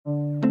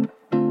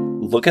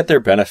look at their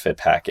benefit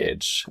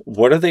package.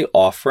 What are they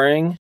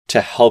offering to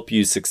help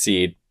you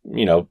succeed,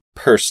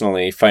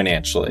 personally,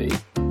 financially?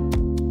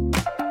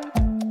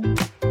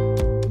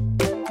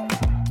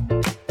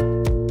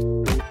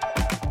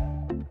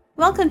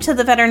 Welcome to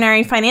the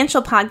Veterinary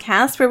Financial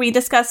Podcast, where we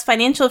discuss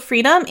financial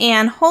freedom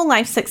and whole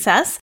life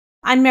success.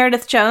 I'm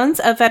Meredith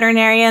Jones, a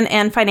veterinarian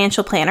and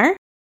financial planner.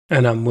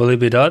 And I'm Willie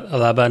Bidot, a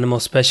lab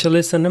animal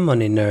specialist and a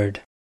money nerd.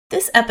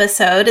 This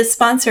episode is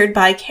sponsored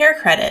by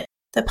CareCredit,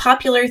 the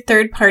popular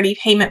third-party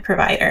payment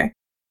provider.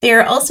 They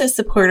are also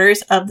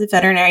supporters of the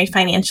Veterinary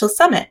Financial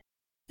Summit.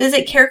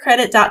 Visit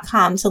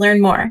carecredit.com to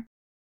learn more.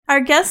 Our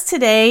guest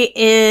today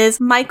is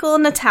Michael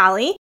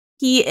Natale.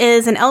 He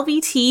is an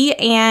LVT,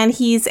 and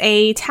he's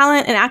a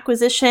talent and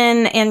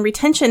acquisition and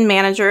retention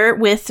manager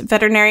with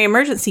Veterinary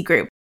Emergency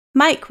Group.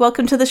 Mike,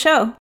 welcome to the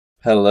show.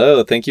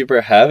 Hello, thank you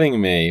for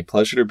having me.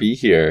 Pleasure to be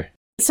here.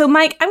 So,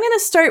 Mike, I'm going to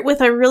start with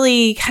a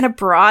really kind of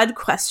broad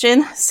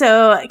question.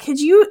 So,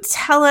 could you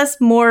tell us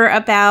more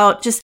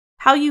about just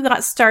how you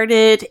got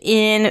started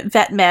in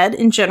vet med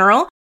in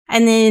general,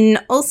 and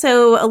then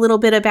also a little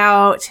bit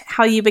about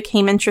how you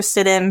became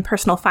interested in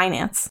personal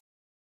finance?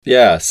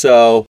 Yeah,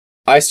 so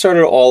I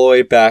started all the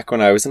way back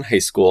when I was in high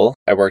school.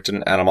 I worked in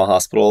an animal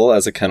hospital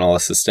as a kennel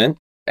assistant.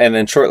 And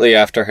then shortly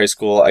after high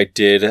school, I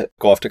did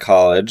go off to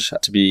college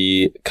to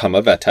become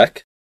a vet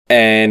tech.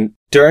 And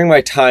during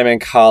my time in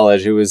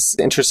college, it was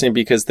interesting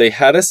because they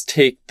had us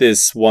take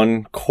this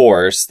one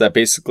course that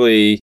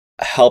basically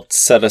helped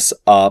set us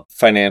up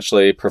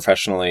financially,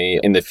 professionally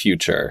in the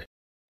future.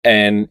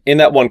 And in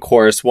that one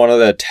course, one of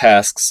the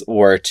tasks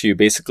were to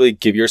basically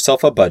give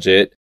yourself a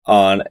budget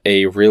on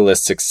a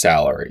realistic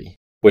salary,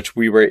 which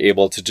we were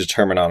able to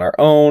determine on our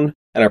own,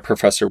 and our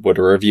professor would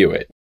review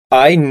it.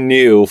 I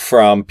knew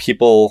from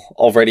people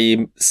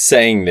already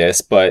saying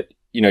this, but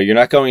you're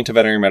not going to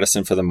veterinary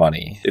medicine for the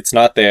money. It's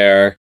not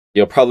there.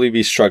 You'll probably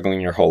be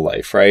struggling your whole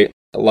life, right?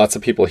 Lots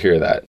of people hear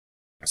that.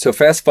 So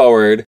fast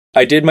forward,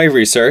 I did my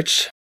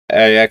research.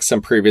 I asked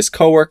some previous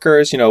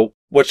coworkers,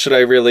 what should I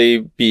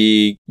really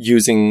be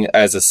using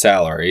as a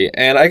salary?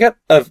 And I got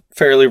a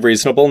fairly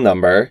reasonable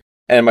number.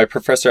 And my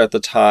professor at the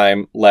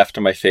time laughed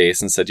in my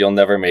face and said, you'll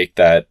never make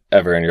that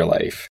ever in your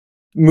life.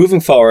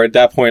 Moving forward,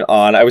 that point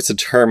on, I was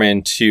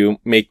determined to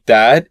make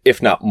that,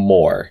 if not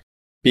more.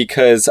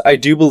 Because I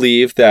do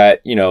believe that,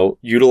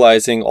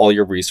 utilizing all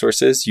your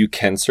resources, you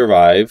can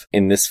survive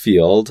in this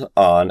field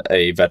on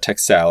a vet tech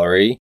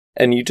salary.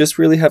 And you just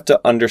really have to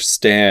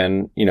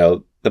understand,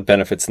 the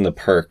benefits and the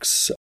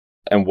perks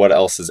and what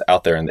else is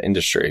out there in the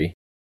industry.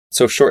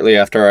 So shortly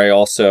after, I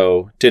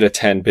also did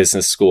attend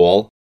business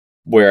school,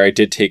 where I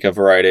did take a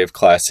variety of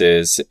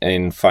classes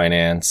in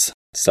finance,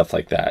 stuff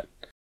like that.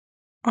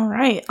 All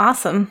right.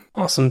 Awesome.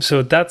 Awesome.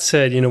 So that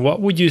said,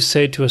 what would you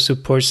say to a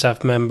support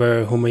staff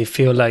member who may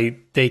feel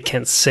like they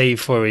can't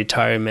save for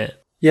retirement?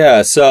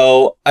 Yeah,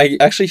 so I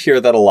actually hear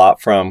that a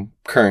lot from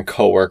current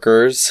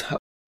coworkers.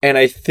 And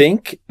I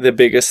think the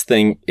biggest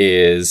thing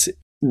is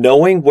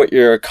knowing what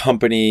your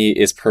company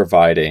is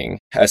providing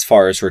as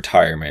far as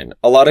retirement.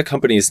 A lot of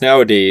companies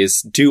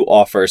nowadays do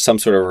offer some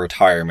sort of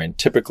retirement,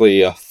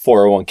 typically a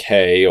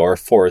 401k or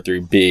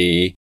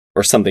 403b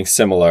or something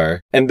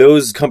similar. And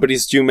those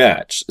companies do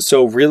match.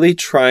 So really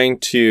trying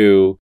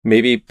to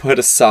maybe put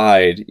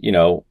aside,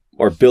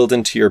 or build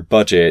into your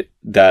budget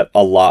that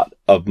a lot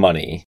of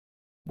money,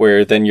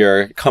 where then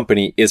your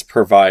company is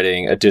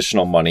providing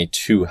additional money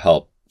to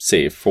help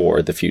save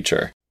for the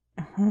future.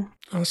 Mm-hmm.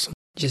 Awesome.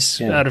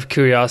 Just out of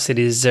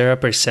curiosity, is there a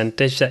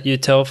percentage that you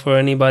tell for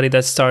anybody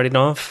that's starting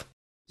off?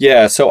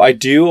 Yeah, so I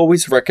do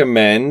always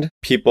recommend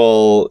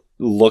people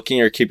looking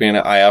or keeping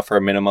an eye out for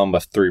a minimum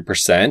of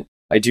 3%.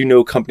 I do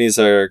know companies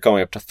that are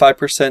going up to 5%,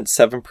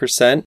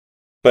 7%,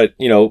 but,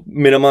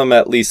 minimum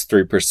at least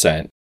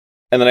 3%.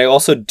 And then I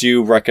also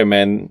do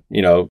recommend,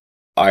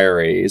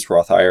 IRAs,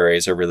 Roth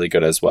IRAs are really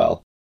good as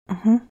well.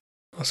 Mm-hmm.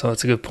 So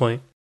that's a good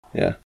point.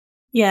 Yeah.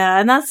 Yeah,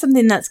 and that's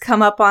something that's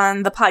come up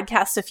on the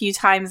podcast a few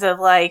times of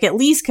at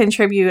least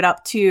contribute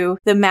up to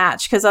the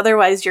match, because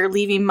otherwise you're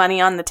leaving money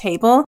on the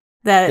table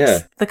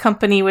that the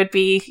company would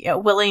be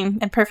willing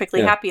and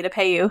perfectly happy to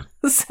pay you.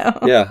 So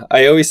yeah,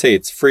 I always say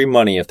it's free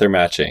money if they're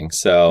matching.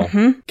 So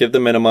give the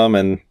minimum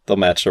and they'll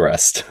match the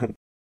rest.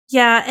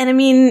 Yeah, and I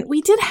mean,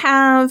 we did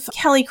have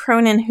Kelly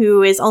Cronin,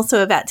 who is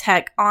also a vet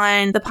tech,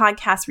 on the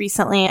podcast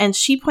recently, and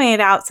she pointed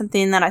out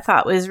something that I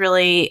thought was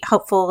really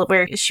helpful,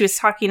 where she was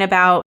talking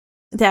about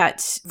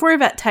that for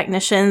vet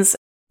technicians,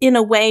 in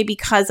a way,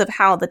 because of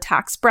how the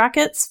tax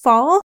brackets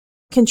fall,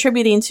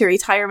 contributing to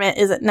retirement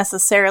isn't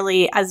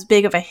necessarily as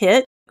big of a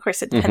hit. Of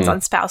course, it depends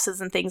on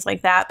spouses and things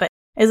like that, but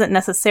isn't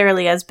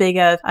necessarily as big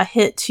of a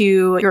hit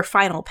to your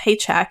final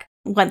paycheck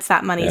once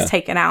that money is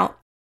taken out.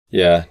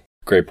 Yeah,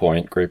 great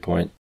point. Great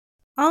point.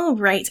 All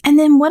right. And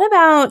then what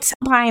about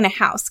buying a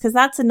house? Because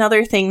that's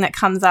another thing that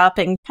comes up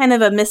and kind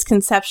of a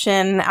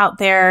misconception out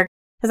there.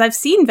 Because I've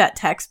seen vet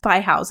techs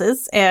buy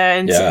houses.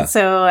 And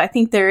so I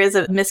think there is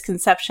a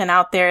misconception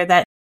out there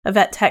that a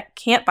vet tech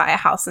can't buy a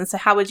house. And so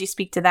how would you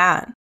speak to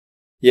that?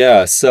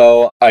 Yeah,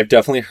 so I've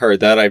definitely heard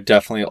that. I've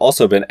definitely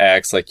also been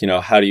asked,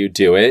 how do you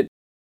do it?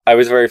 I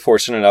was very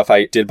fortunate enough.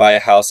 I did buy a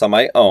house on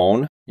my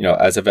own,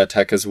 as a vet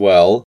tech as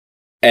well.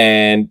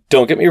 And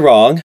don't get me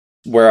wrong,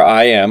 where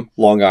I am,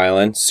 Long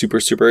Island, super,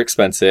 super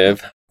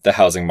expensive, the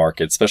housing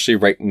market, especially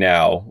right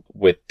now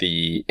with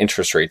the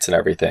interest rates and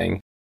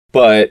everything.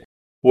 But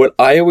what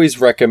I always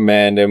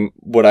recommend and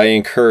what I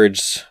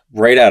encourage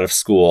right out of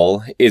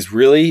school is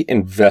really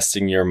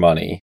investing your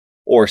money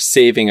or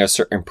saving a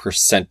certain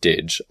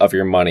percentage of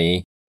your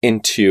money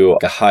into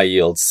a high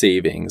yield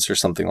savings or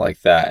something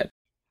like that.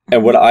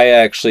 And what I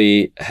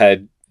actually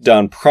had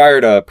done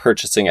prior to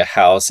purchasing a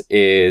house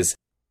is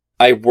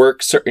I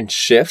work certain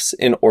shifts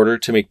in order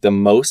to make the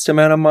most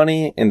amount of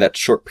money in that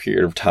short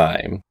period of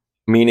time.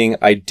 Meaning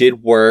I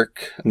did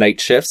work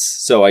night shifts,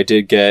 so I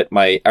did get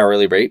my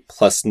hourly rate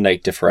plus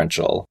night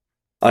differential.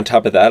 On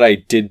top of that, I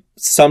did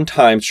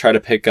sometimes try to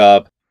pick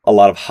up a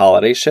lot of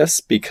holiday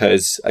shifts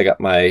because I got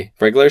my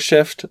regular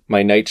shift,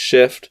 my night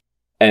shift,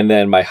 and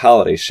then my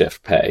holiday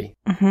shift pay.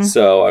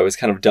 So I was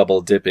kind of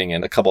double dipping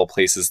in a couple of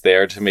places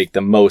there to make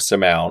the most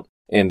amount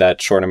in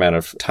that short amount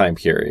of time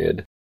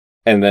period.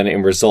 And then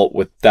in result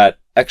with that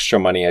extra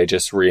money, I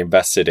just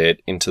reinvested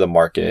it into the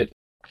market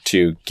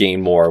to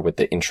gain more with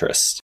the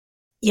interest.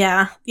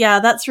 Yeah,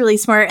 that's really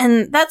smart.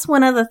 And that's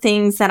one of the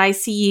things that I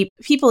see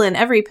people in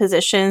every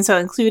position, so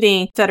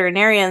including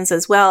veterinarians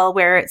as well,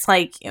 where it's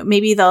like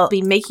maybe they'll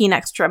be making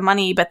extra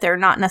money, but they're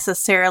not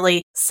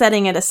necessarily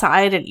setting it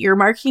aside and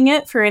earmarking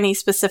it for any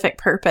specific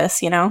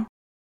purpose,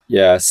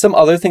 Yeah, some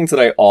other things that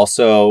I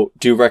also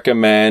do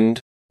recommend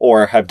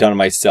or have done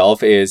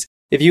myself is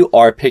if you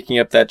are picking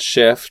up that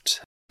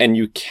shift and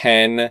you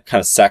can kind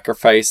of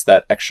sacrifice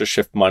that extra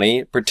shift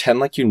money, pretend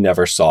like you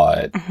never saw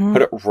it.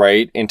 Put it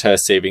right into a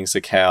savings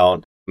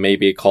account,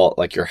 maybe call it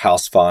like your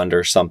house fund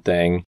or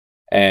something,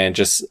 and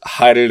just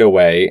hide it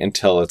away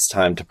until it's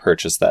time to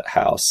purchase that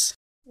house.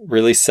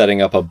 Really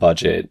setting up a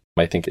budget,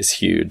 I think, is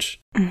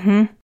huge.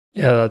 Yeah,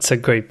 that's a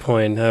great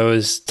point. I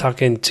was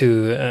talking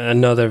to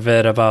another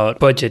vet about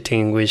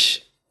budgeting,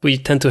 which we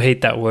tend to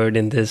hate that word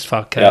in this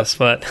podcast,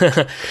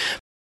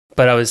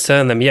 but I was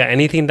telling them,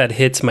 anything that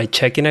hits my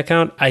checking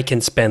account, I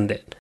can spend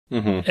it.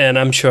 And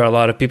I'm sure a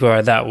lot of people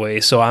are that way.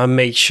 So I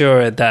make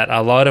sure that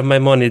a lot of my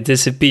money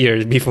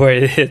disappears before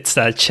it hits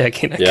that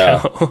checking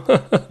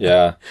account.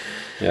 Yeah,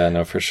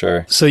 no, for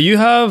sure. So you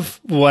have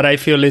what I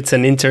feel it's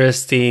an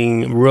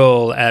interesting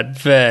role at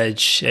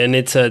Veg, and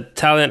it's a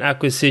talent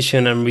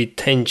acquisition and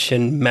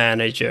retention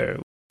manager.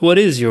 What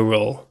is your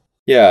role?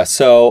 Yeah,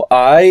 so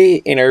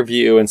I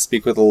interview and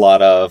speak with a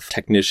lot of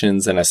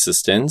technicians and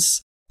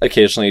assistants,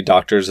 occasionally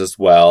doctors as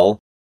well.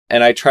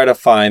 And I try to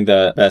find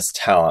the best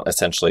talent,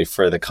 essentially,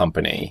 for the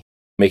company,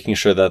 making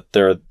sure that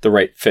they're the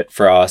right fit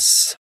for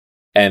us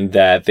and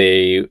that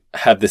they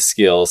have the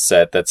skill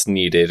set that's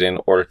needed in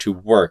order to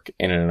work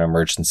in an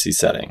emergency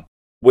setting.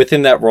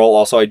 Within that role,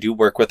 also, I do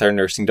work with our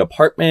nursing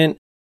department,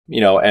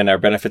 and our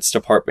benefits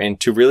department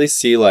to really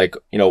see,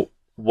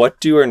 what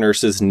do our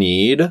nurses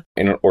need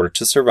in order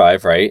to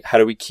survive, right? How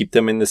do we keep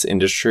them in this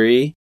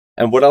industry?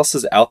 And what else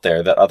is out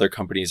there that other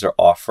companies are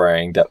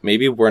offering that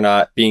maybe we're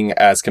not being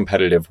as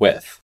competitive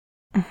with?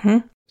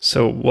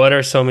 So what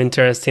are some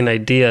interesting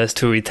ideas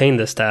to retain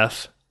the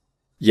staff?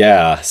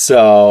 Yeah,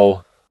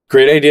 so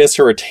great ideas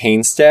to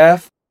retain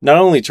staff, not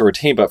only to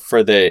retain, but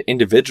for the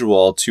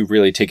individual to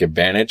really take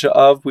advantage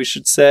of, we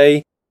should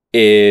say,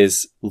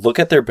 is look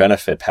at their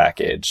benefit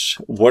package.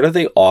 What are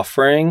they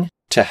offering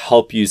to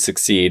help you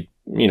succeed,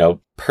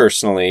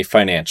 personally,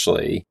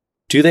 financially?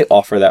 Do they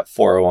offer that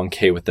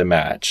 401k with the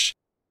match?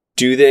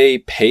 Do they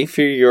pay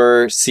for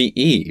your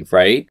CE,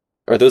 right?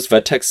 Are those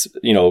vet techs,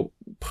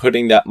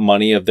 putting that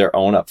money of their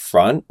own up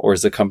front, or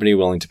is the company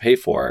willing to pay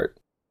for it?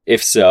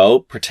 If so,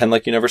 pretend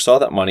like you never saw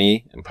that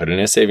money and put it in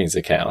a savings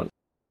account.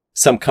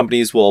 Some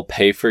companies will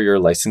pay for your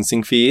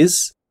licensing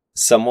fees.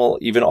 Some will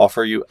even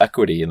offer you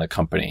equity in the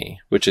company,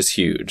 which is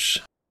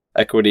huge.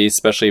 Equity,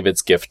 especially if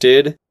it's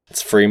gifted,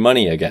 it's free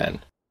money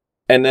again.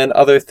 And then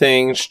other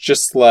things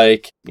just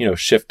like,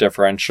 shift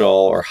differential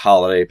or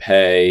holiday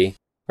pay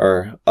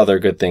or other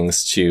good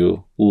things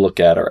to look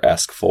at or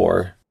ask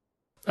for.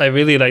 I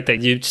really like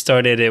that you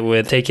started it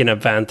with taking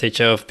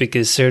advantage of,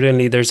 because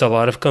certainly there's a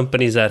lot of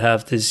companies that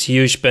have this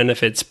huge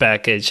benefits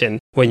package. And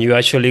when you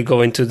actually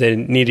go into the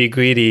nitty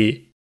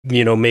gritty,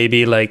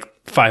 maybe like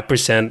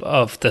 5%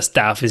 of the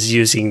staff is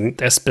using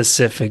a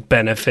specific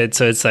benefit.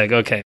 So it's like,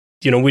 okay,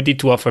 we need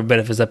to offer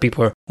benefits that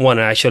people want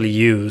to actually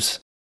use.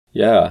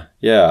 Yeah.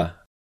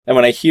 And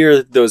when I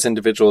hear those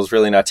individuals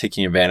really not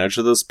taking advantage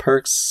of those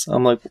perks,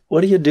 I'm like,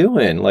 what are you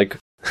doing? Like,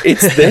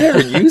 it's there,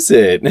 use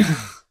it.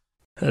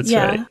 That's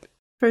right.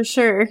 For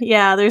sure.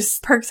 Yeah, there's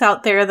perks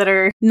out there that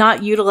are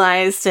not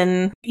utilized,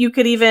 and you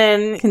could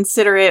even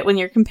consider it when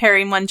you're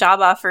comparing one job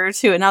offer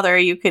to another.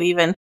 You could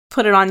even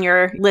put it on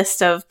your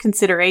list of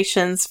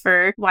considerations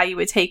for why you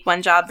would take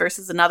one job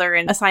versus another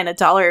and assign a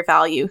dollar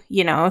value,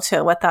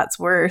 to what that's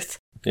worth.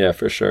 Yeah,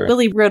 for sure.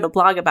 Billy wrote a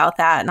blog about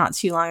that not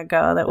too long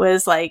ago that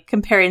was like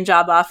comparing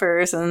job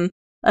offers and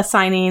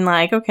assigning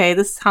like, okay,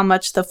 this is how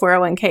much the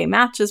 401k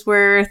match is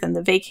worth and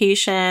the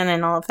vacation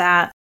and all of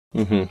that.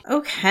 Mm-hmm.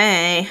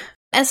 Okay.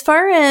 As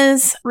far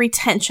as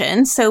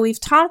retention, so we've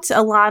talked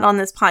a lot on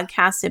this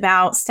podcast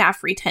about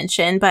staff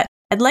retention, but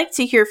I'd like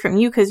to hear from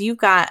you because you've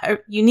got a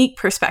unique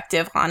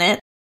perspective on it.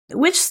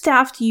 Which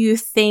staff do you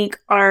think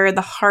are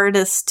the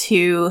hardest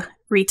to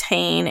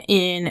retain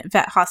in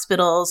vet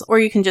hospitals, or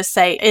you can just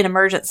say in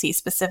emergency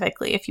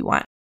specifically if you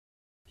want?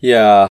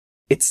 Yeah,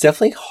 it's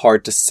definitely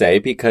hard to say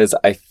because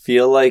I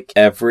feel like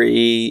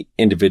every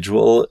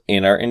individual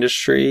in our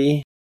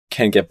industry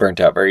can get burnt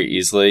out very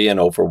easily and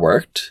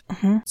overworked.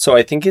 Mm-hmm. So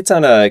I think it's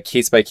on a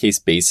case-by-case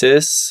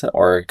basis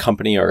or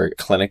company or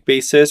clinic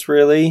basis,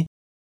 really.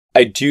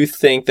 I do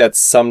think that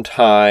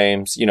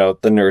sometimes,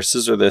 the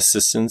nurses or the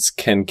assistants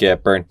can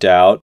get burnt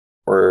out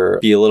or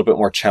be a little bit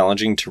more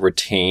challenging to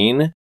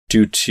retain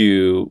due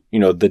to,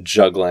 the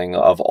juggling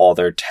of all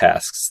their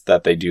tasks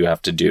that they do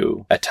have to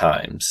do at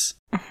times.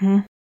 Mm-hmm.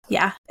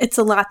 Yeah, it's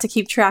a lot to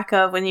keep track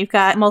of when you've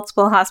got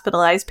multiple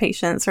hospitalized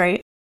patients,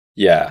 right?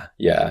 Yeah,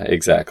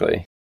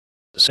 exactly.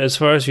 So as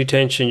far as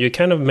retention, you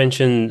kind of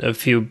mentioned a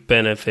few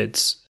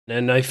benefits.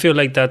 And I feel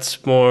like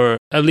that's more,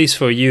 at least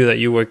for you that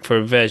you work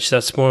for Veg,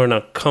 that's more on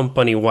a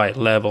company-wide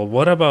level.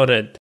 What about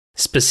at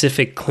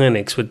specific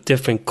clinics with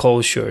different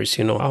cultures?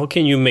 How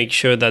can you make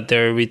sure that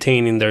they're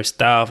retaining their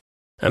staff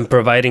and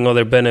providing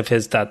other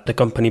benefits that the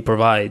company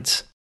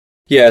provides?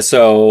 Yeah,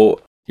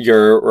 so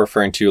you're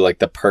referring to like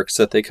the perks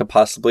that they could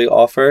possibly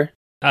offer?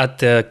 At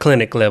the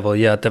clinic level,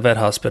 at the vet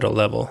hospital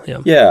level,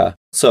 Yeah.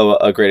 So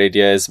a great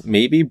idea is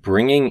maybe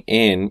bringing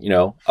in,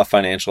 a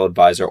financial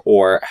advisor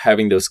or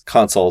having those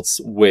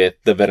consults with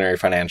the veterinary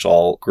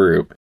financial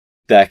group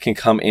that can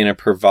come in and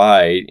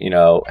provide,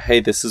 hey,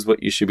 this is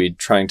what you should be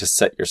trying to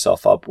set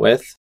yourself up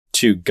with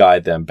to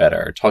guide them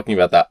better. Talking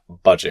about that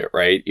budget,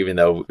 right? Even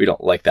though we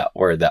don't like that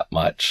word that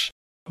much.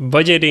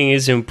 Budgeting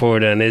is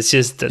important. It's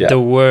just the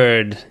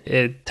word,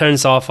 it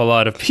turns off a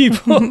lot of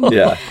people.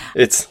 Yeah,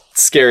 it's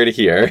scary to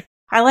hear.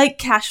 I like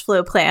cash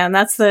flow plan.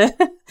 That's the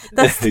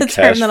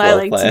term that I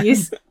like to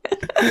use.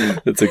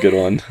 That's a good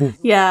one.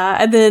 Yeah.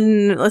 And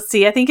then let's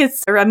see. I think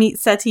it's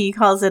Ramit Sethi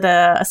calls it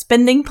a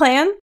spending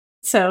plan.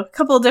 So a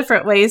couple of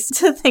different ways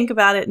to think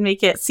about it and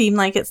make it seem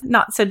like it's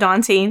not so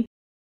daunting.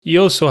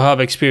 You also have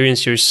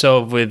experience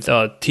yourself with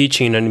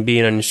teaching and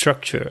being an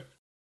instructor.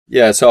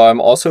 Yeah. So I'm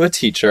also a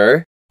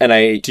teacher. And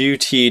I do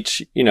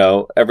teach,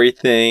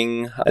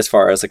 everything as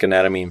far as like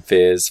anatomy and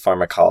phys,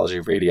 pharmacology,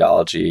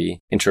 radiology,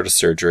 intro to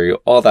surgery,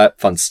 all that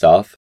fun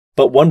stuff.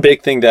 But one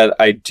big thing that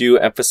I do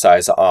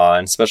emphasize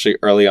on, especially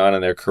early on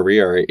in their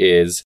career,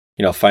 is,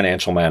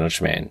 financial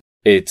management.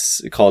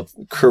 It's called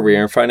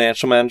career and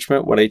financial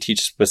management, what I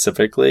teach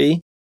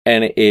specifically.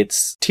 And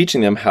it's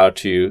teaching them how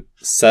to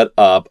set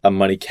up a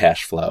money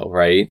cash flow,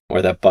 right?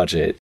 Or that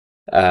budget.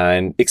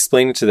 And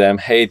explaining to them,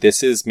 hey,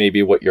 this is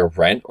maybe what your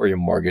rent or your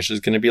mortgage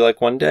is going to be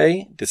like one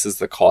day. This is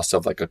the cost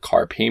of like a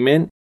car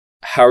payment.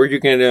 How are you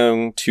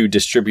going to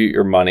distribute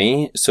your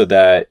money so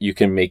that you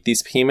can make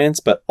these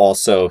payments, but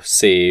also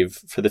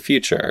save for the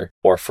future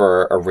or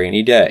for a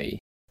rainy day?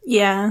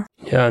 Yeah.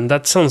 Yeah, and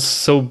that sounds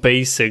so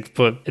basic,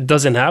 but it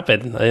doesn't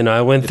happen.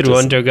 I went through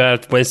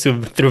undergrad, went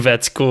through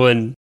vet school,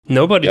 and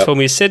nobody told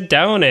me sit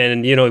down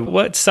and,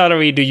 what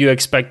salary do you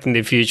expect in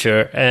the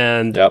future?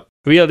 And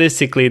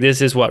realistically, this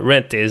is what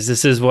rent is.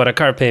 This is what a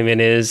car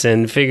payment is.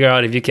 And figure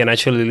out if you can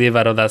actually live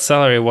out of that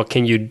salary. What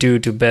can you do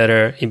to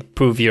better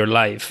improve your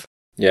life?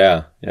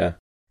 Yeah.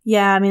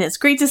 Yeah, I mean, it's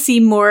great to see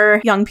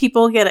more young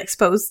people get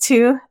exposed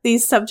to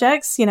these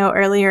subjects,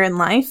 earlier in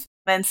life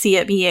and see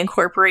it be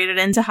incorporated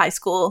into high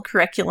school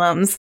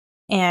curriculums.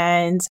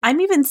 And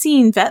I'm even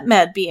seeing vet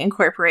med be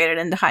incorporated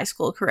into high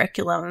school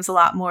curriculums a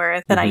lot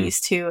more than I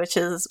used to, which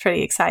is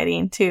pretty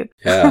exciting too.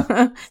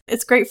 Yeah.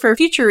 It's great for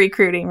future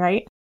recruiting,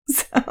 right?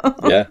 So.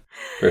 Yeah,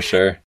 for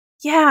sure.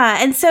 Yeah.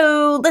 And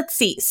so let's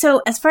see.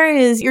 So as far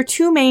as your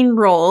two main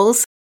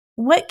roles,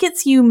 what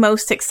gets you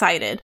most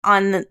excited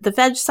on the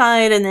veg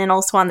side and then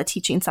also on the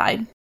teaching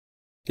side?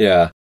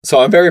 Yeah. So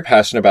I'm very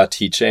passionate about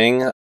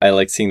teaching. I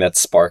like seeing that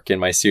spark in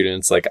my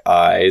students' like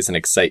eyes and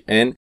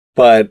excitement.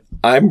 But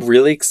I'm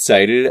really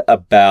excited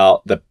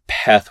about the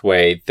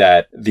pathway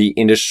that the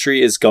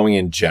industry is going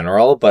in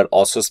general, but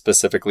also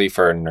specifically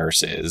for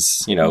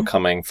nurses,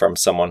 coming from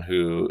someone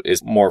who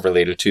is more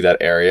related to that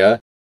area.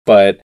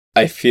 But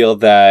I feel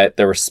that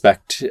the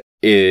respect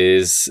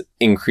is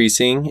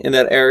increasing in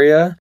that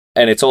area.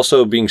 And it's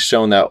also being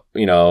shown that,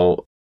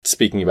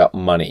 speaking about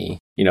money,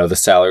 the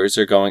salaries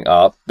are going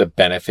up, the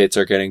benefits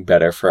are getting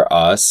better for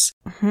us.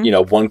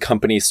 One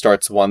company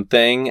starts one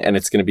thing and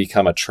it's going to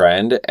become a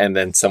trend, and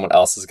then someone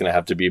else is going to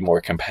have to be more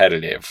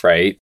competitive,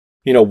 right?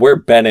 We're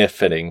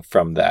benefiting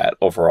from that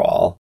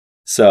overall.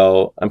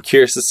 So I'm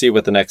curious to see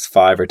what the next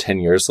 5 or 10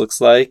 years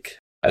looks like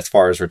as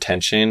far as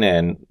retention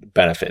and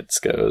benefits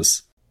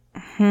goes.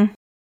 Mm-hmm.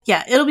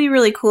 Yeah, it'll be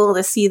really cool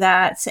to see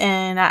that.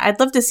 And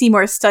I'd love to see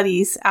more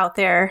studies out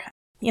there,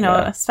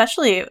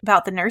 especially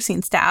about the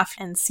nursing staff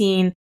and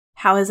seeing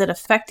how is it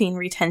affecting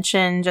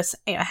retention, just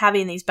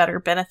having these better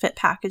benefit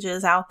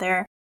packages out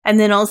there. And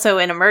then also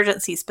in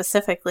emergency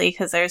specifically,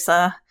 because there's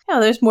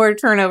there's more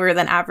turnover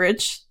than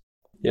average.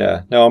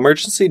 Yeah, no,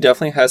 emergency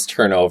definitely has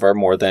turnover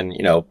more than,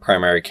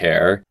 primary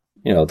care.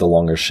 the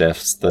longer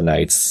shifts, the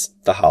nights,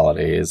 the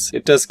holidays.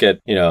 It does get,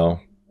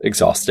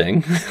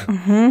 exhausting.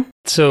 Mm-hmm.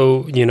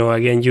 So,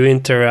 again, you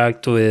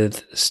interact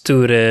with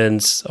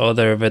students,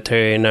 other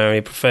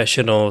veterinary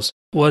professionals.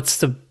 What's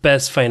the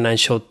best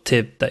financial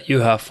tip that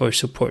you have for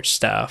support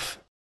staff?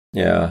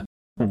 Yeah.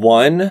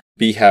 1,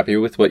 be happy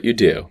with what you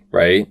do,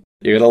 right?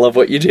 You're going to love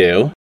what you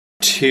do.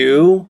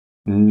 2,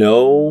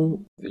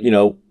 know,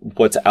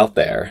 what's out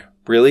there.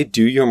 Really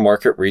do your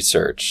market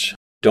research.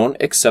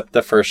 Don't accept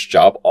the first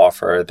job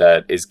offer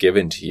that is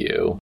given to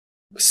you.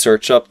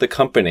 Search up the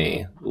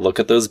company. Look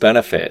at those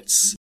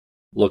benefits.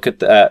 Look at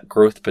that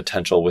growth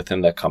potential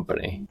within that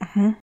company.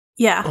 Mm-hmm.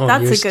 Yeah,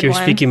 that's a good you're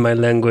one. You're speaking my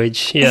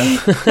language. Yeah.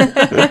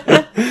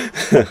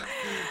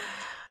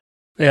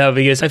 Yeah,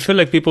 because I feel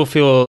like people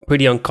feel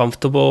pretty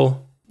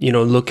uncomfortable,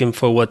 looking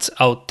for what's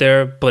out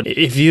there. But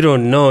if you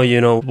don't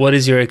know, what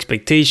is your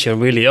expectation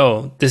really?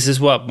 Oh, this is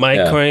what my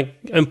current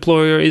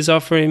employer is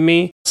offering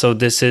me, so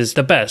this is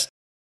the best.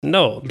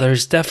 No,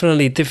 there's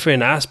definitely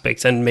different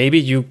aspects. And maybe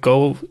you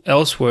go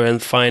elsewhere and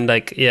find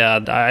I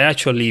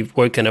actually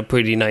work in a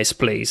pretty nice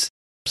place.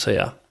 So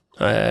yeah,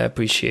 I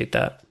appreciate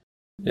that.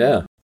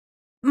 Yeah.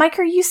 Mike,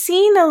 are you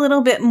seeing a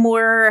little bit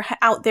more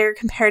out there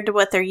compared to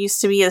what there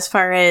used to be as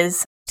far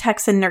as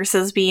techs and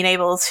nurses being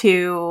able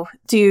to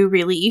do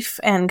relief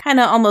and kind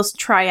of almost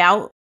try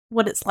out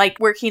what it's like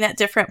working at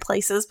different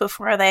places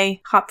before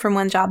they hop from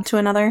one job to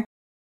another?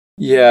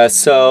 Yeah,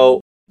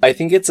 so I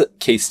think it's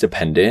case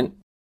dependent.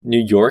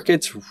 New York,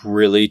 it's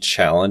really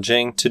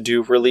challenging to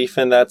do relief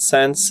in that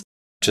sense,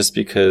 just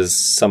because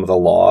some of the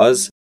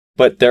laws.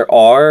 But there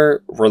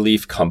are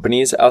relief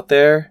companies out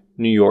there.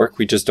 New York,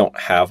 we just don't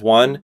have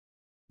one.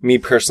 Me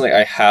personally,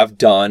 I have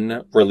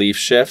done relief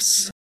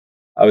shifts.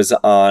 I was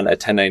on a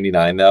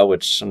 1099 though,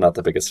 which I'm not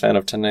the biggest fan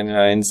of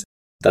 1099s.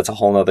 That's a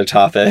whole nother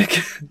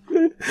topic.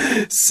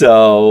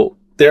 So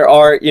there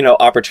are,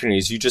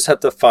 opportunities. You just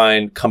have to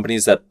find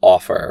companies that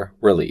offer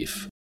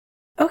relief.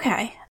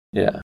 Okay.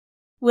 Yeah.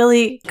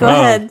 Willie, go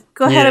ahead.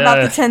 Go ahead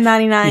about the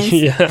 1099s.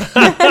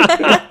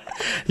 Yeah.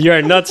 You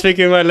are not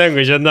speaking my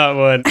language on that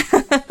one.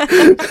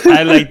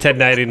 I like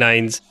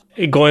 1099s.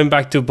 Going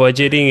back to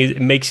budgeting,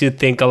 it makes you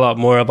think a lot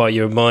more about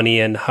your money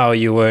and how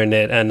you earn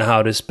it and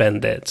how to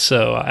spend it.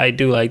 So I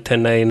do like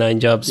 1099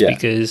 jobs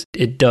because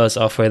it does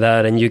offer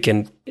that, and you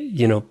can,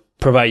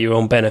 provide your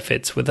own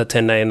benefits with a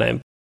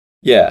 1099.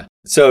 Yeah.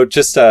 So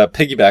just to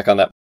piggyback on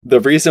that, the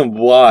reason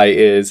why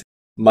is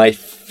my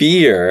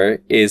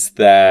fear is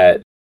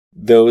that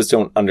those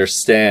don't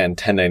understand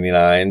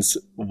 1099s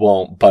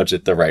won't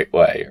budget the right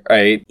way,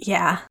 right?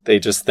 Yeah. They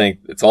just think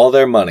it's all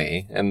their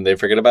money and they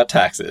forget about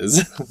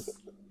taxes.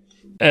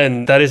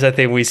 And that is a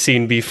thing we've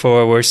seen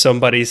before where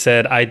somebody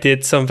said, I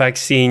did some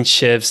vaccine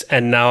shifts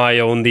and now I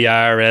own the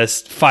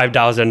IRS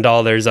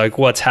 $5,000. Like,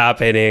 what's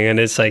happening? And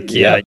it's like,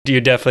 yeah, you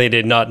definitely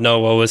did not know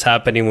what was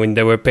happening when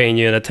they were paying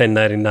you in a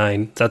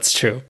 1099. That's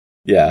true.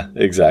 Yeah,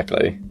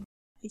 exactly.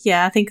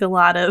 Yeah, I think a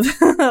lot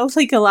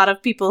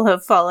of people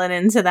have fallen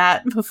into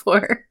that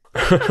before.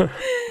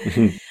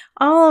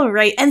 All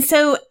right. And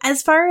so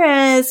as far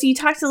as you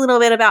talked a little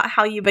bit about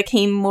how you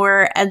became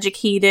more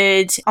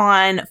educated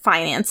on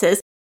finances.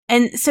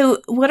 And so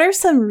what are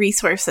some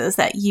resources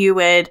that you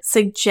would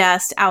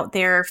suggest out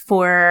there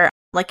for,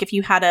 like, if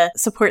you had a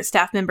support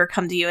staff member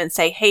come to you and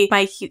say, hey,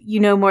 Mike, you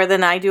know more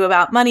than I do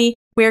about money.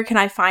 Where can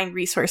I find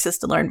resources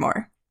to learn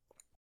more?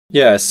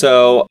 Yeah,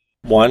 so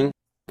 1,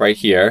 right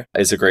here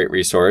is a great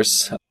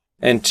resource.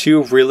 And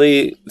 2,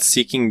 really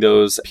seeking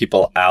those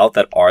people out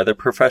that are the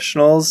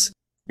professionals.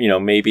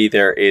 Maybe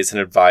there is an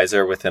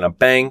advisor within a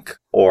bank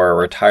or a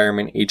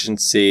retirement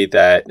agency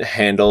that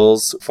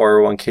handles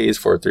 401ks,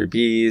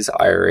 403bs,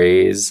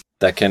 IRAs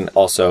that can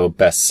also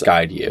best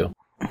guide you.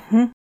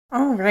 Mm-hmm.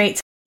 All right.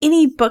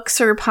 Any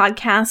books or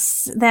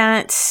podcasts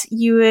that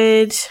you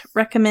would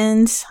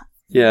recommend?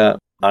 Yeah.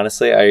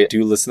 Honestly, I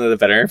do listen to the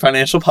Veterinary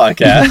Financial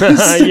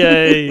Podcast.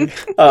 Yay.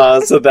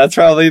 So that's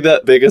probably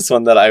the biggest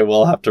one that I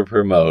will have to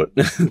promote.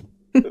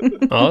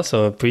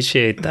 Awesome.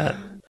 Appreciate that.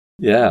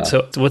 Yeah.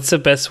 So what's the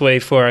best way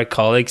for our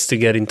colleagues to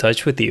get in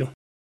touch with you?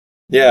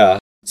 Yeah.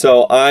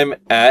 So I'm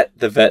at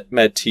the Vet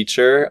Med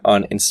Teacher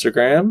on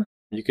Instagram.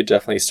 You could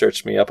definitely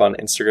search me up on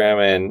Instagram.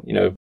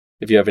 And,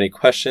 if you have any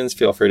questions,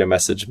 feel free to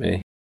message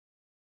me.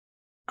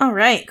 All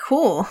right.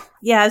 Cool.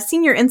 Yeah, I've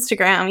seen your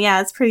Instagram.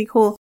 Yeah, it's pretty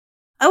cool.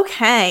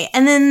 Okay.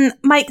 And then,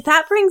 Mike,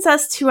 that brings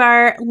us to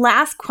our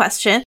last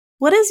question.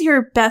 What is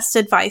your best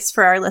advice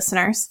for our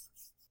listeners?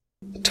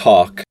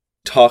 Talk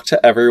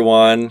to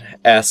everyone,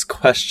 ask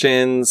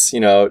questions,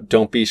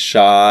 don't be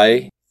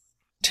shy.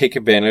 Take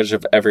advantage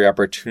of every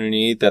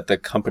opportunity that the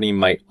company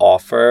might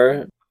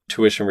offer.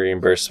 Tuition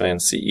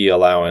reimbursement, CE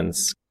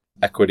allowance,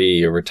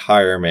 equity,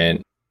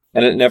 retirement.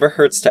 And it never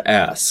hurts to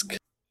ask.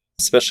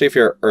 Especially if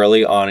you're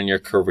early on in your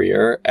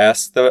career,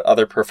 ask the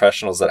other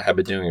professionals that have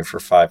been doing it for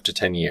 5 to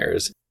 10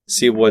 years.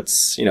 See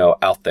what's,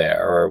 out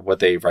there or what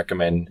they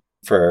recommend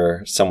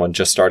for someone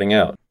just starting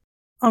out.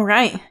 All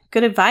right.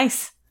 Good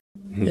advice.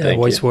 Yeah,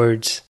 wise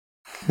words.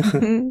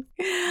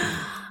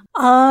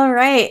 All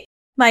right.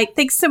 Mike,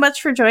 thanks so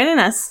much for joining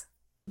us.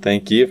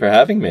 Thank you for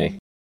having me.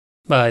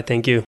 Bye.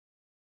 Thank you.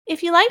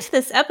 If you liked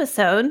this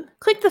episode,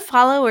 click the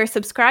follow or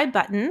subscribe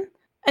button.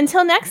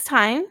 Until next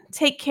time,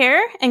 take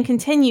care and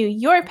continue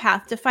your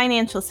path to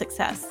financial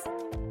success.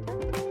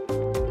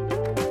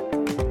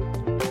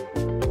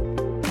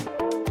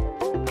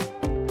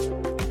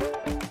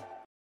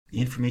 The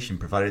information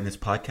provided in this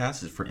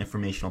podcast is for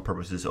informational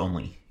purposes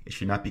only. It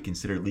should not be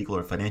considered legal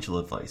or financial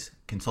advice.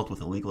 Consult with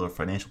a legal or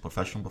financial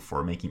professional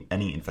before making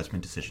any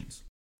investment decisions.